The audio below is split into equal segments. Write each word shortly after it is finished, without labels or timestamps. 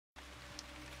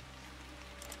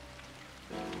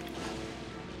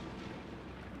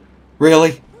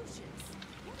Really? Lucius,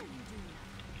 what are you doing?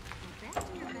 Go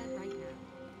back to your bed right now.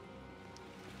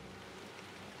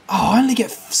 Oh, I only get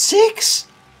 6?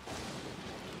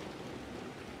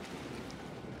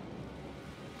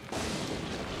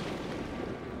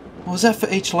 What was that for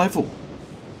each level?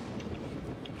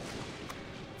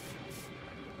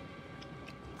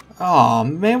 Oh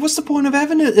man, what's the point of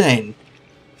having it then?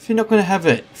 If you're not going to have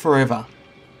it forever.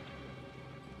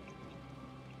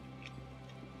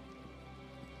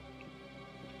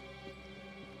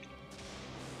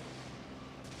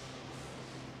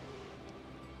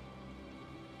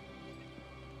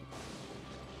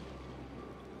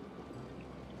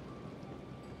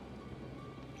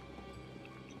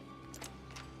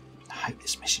 I hate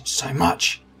this mission so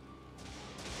much.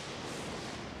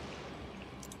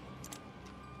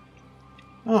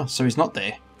 Oh, so he's not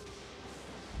there.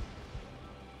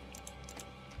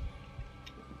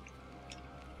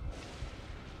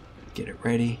 Get it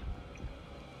ready.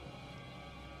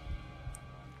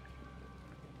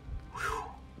 Whew.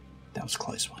 That was a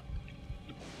close one.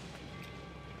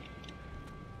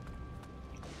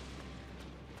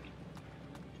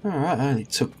 Alright, I only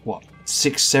took, what,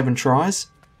 6, 7 tries?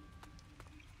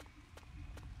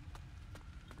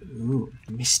 Ooh,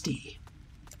 misty.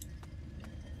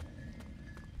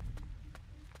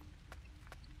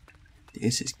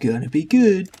 This is gonna be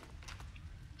good.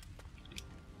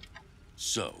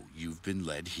 So, you've been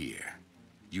led here.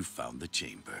 You found the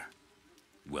chamber.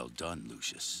 Well done,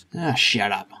 Lucius. Ah,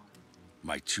 shut up.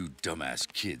 My 2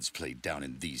 dumbass kids played down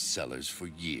in these cellars for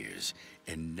years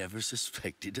and never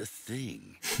suspected a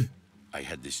thing. I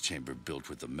had this chamber built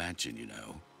with the mansion, you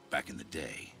know, back in the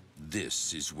day.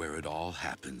 This is where it all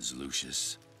happens,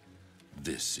 Lucius.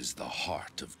 This is the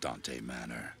heart of Dante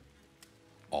Manor.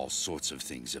 All sorts of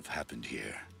things have happened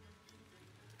here.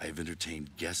 I have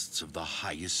entertained guests of the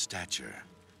highest stature.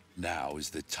 Now is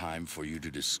the time for you to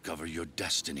discover your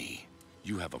destiny.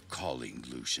 You have a calling,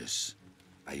 Lucius.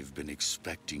 I have been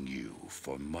expecting you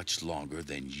for much longer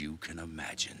than you can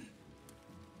imagine.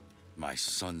 My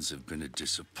sons have been a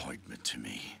disappointment to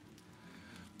me.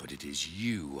 But it is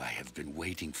you I have been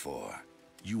waiting for.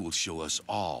 You will show us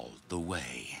all the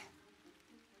way.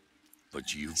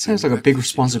 But you Sounds like a big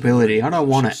responsibility. I don't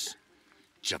want it.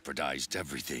 Jeopardized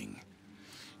everything.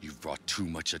 You've brought too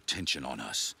much attention on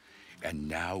us, and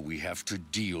now we have to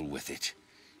deal with it.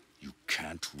 You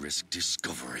can't risk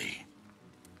discovery.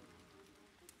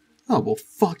 Oh, well,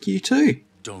 fuck you too.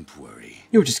 Don't worry.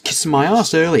 You were just kissing my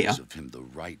ass earlier. Of him the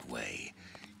right way,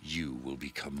 you will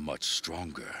become much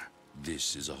stronger.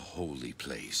 This is a holy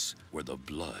place where the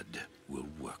blood will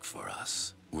work for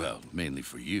us. Well, mainly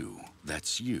for you.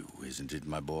 That's you, isn't it,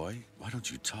 my boy? Why don't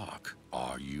you talk?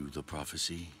 Are you the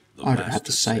prophecy? The I don't have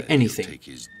to say anything. He'll take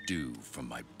his due from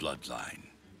my bloodline.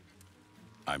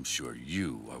 I'm sure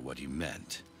you are what he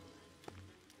meant.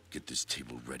 Get this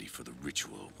table ready for the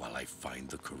ritual while I find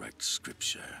the correct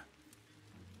scripture.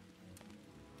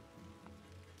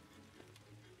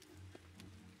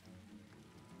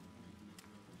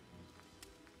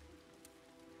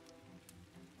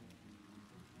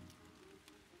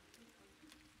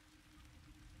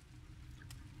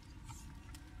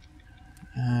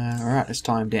 Alright, let's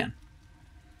tie him down.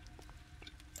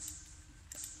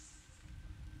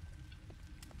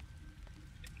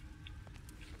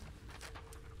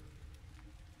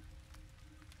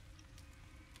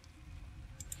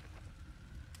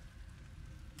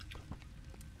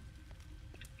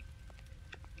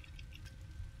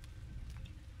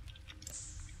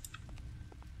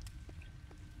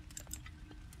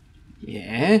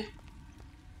 Yeah.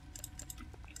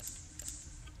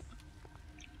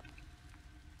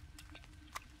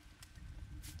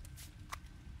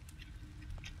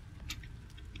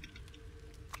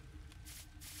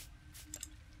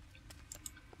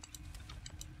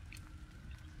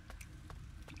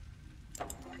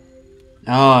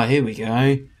 Oh, here we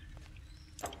go.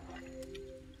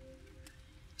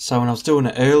 So when I was doing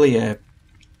it earlier,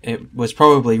 it was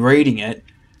probably reading it,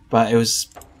 but it was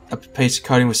a piece of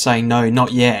coding was saying no,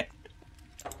 not yet.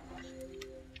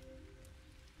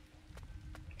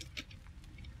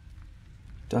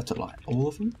 Do I have to light all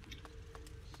of them?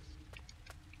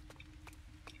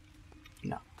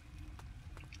 No.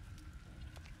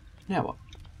 Now what?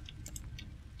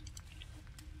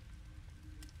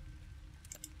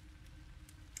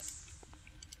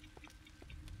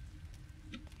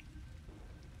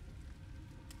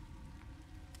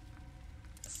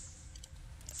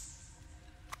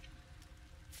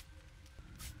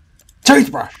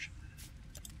 Toothbrush!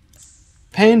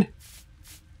 Pen!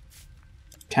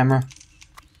 Camera.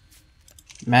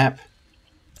 Map.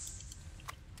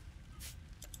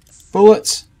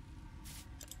 Bullets.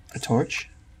 A torch.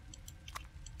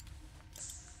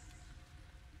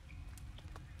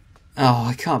 Oh,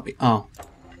 I can't be... Oh.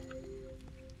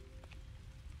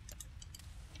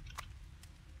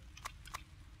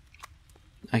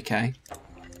 Okay.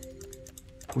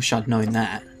 Wish I'd known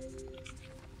that.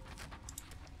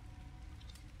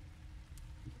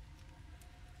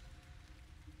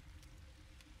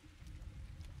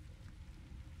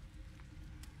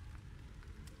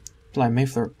 Blame me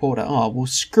for the reporter. Oh, well,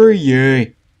 screw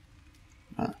you.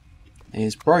 It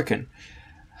is broken.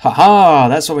 Haha,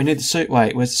 that's what we need to suit.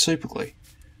 Wait, where's the super glue?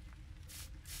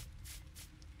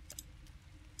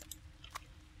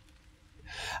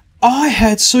 I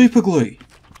had super glue.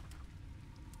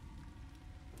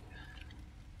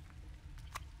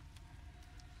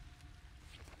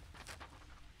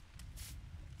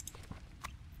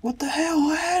 What the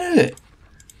hell? I had it.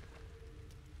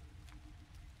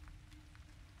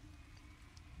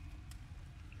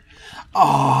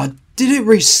 Oh, did it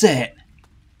reset?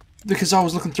 Because I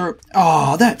was looking through it.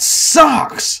 Oh, that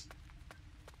sucks!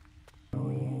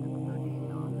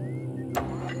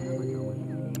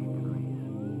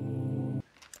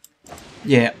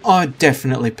 Yeah, I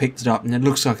definitely picked it up, and it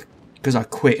looks like because I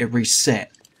quit, it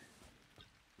reset.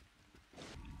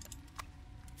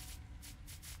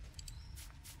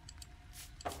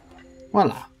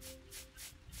 Voila.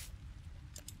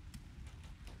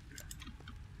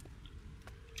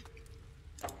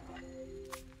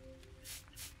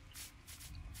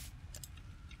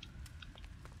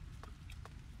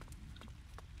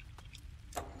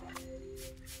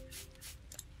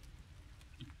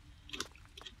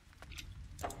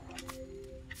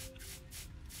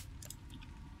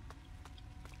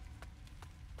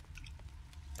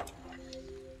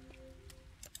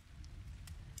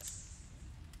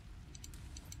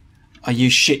 Are you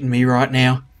shitting me right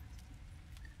now?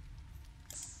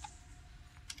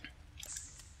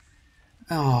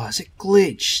 Oh, is it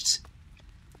glitched?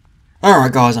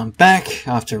 Alright guys, I'm back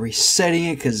after resetting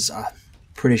it because I'm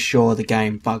pretty sure the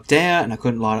game bugged out and I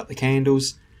couldn't light up the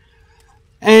candles.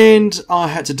 And I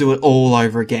had to do it all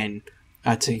over again. I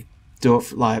had to do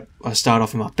it like, I start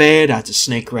off in my bed, I had to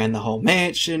sneak around the whole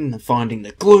mansion, finding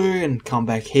the glue and come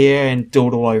back here and do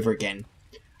it all over again.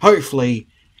 Hopefully,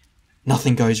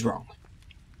 nothing goes wrong.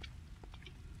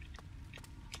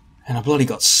 And I bloody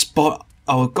got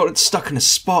I got it stuck in a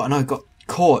spot and I got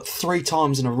caught 3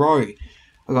 times in a row.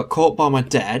 I got caught by my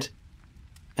dad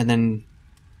and then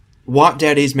wiped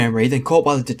out his memory, then caught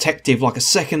by the detective like a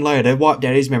second later, wiped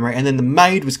out his memory, and then the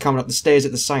maid was coming up the stairs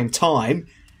at the same time.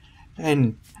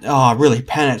 And oh, I really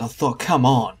panicked. I thought, come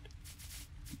on.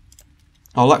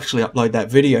 I'll actually upload that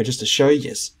video just to show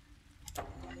you.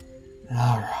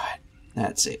 Alright,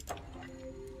 that's it.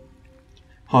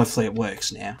 Hopefully it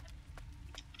works now.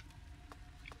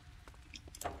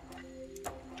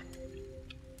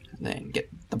 Then get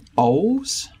the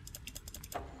bowls.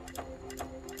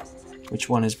 Which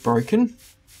one is broken?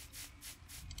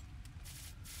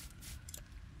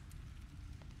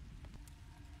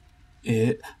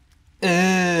 His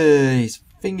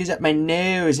fingers at my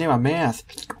nose, near my mouth.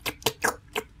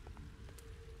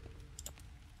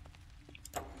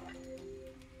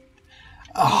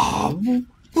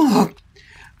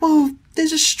 Oh,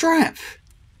 there's a strap.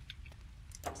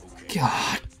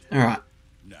 God. Alright.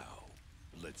 Now,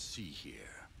 let's see here.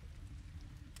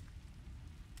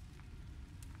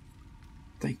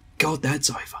 Thank God that's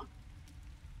over.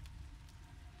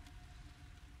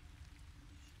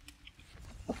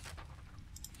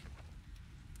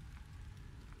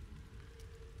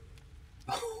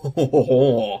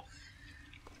 Oh.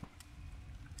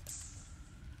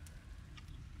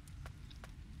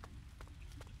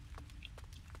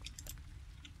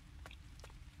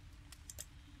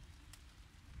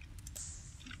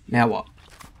 Now what?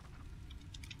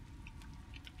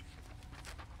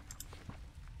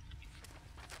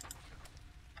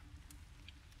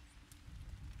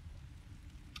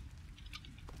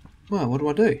 Well, what do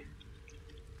I do?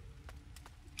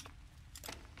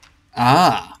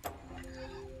 Ah.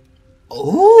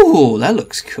 Ooh, that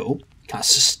looks cool. Can't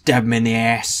just stab him in the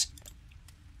ass.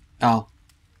 Oh.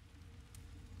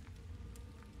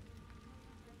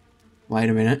 Wait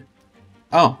a minute.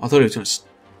 Oh, I thought he was going to...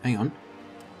 Hang on.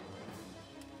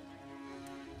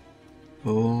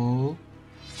 Oh.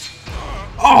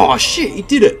 Oh, shit, he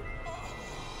did it.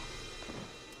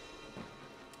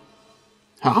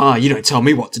 Haha, you don't tell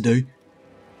me what to do.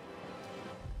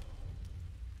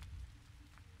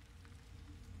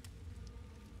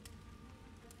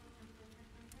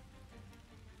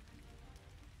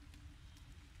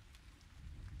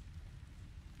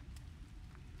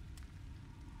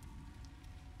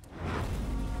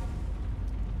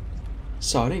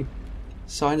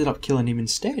 So I ended up killing him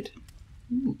instead.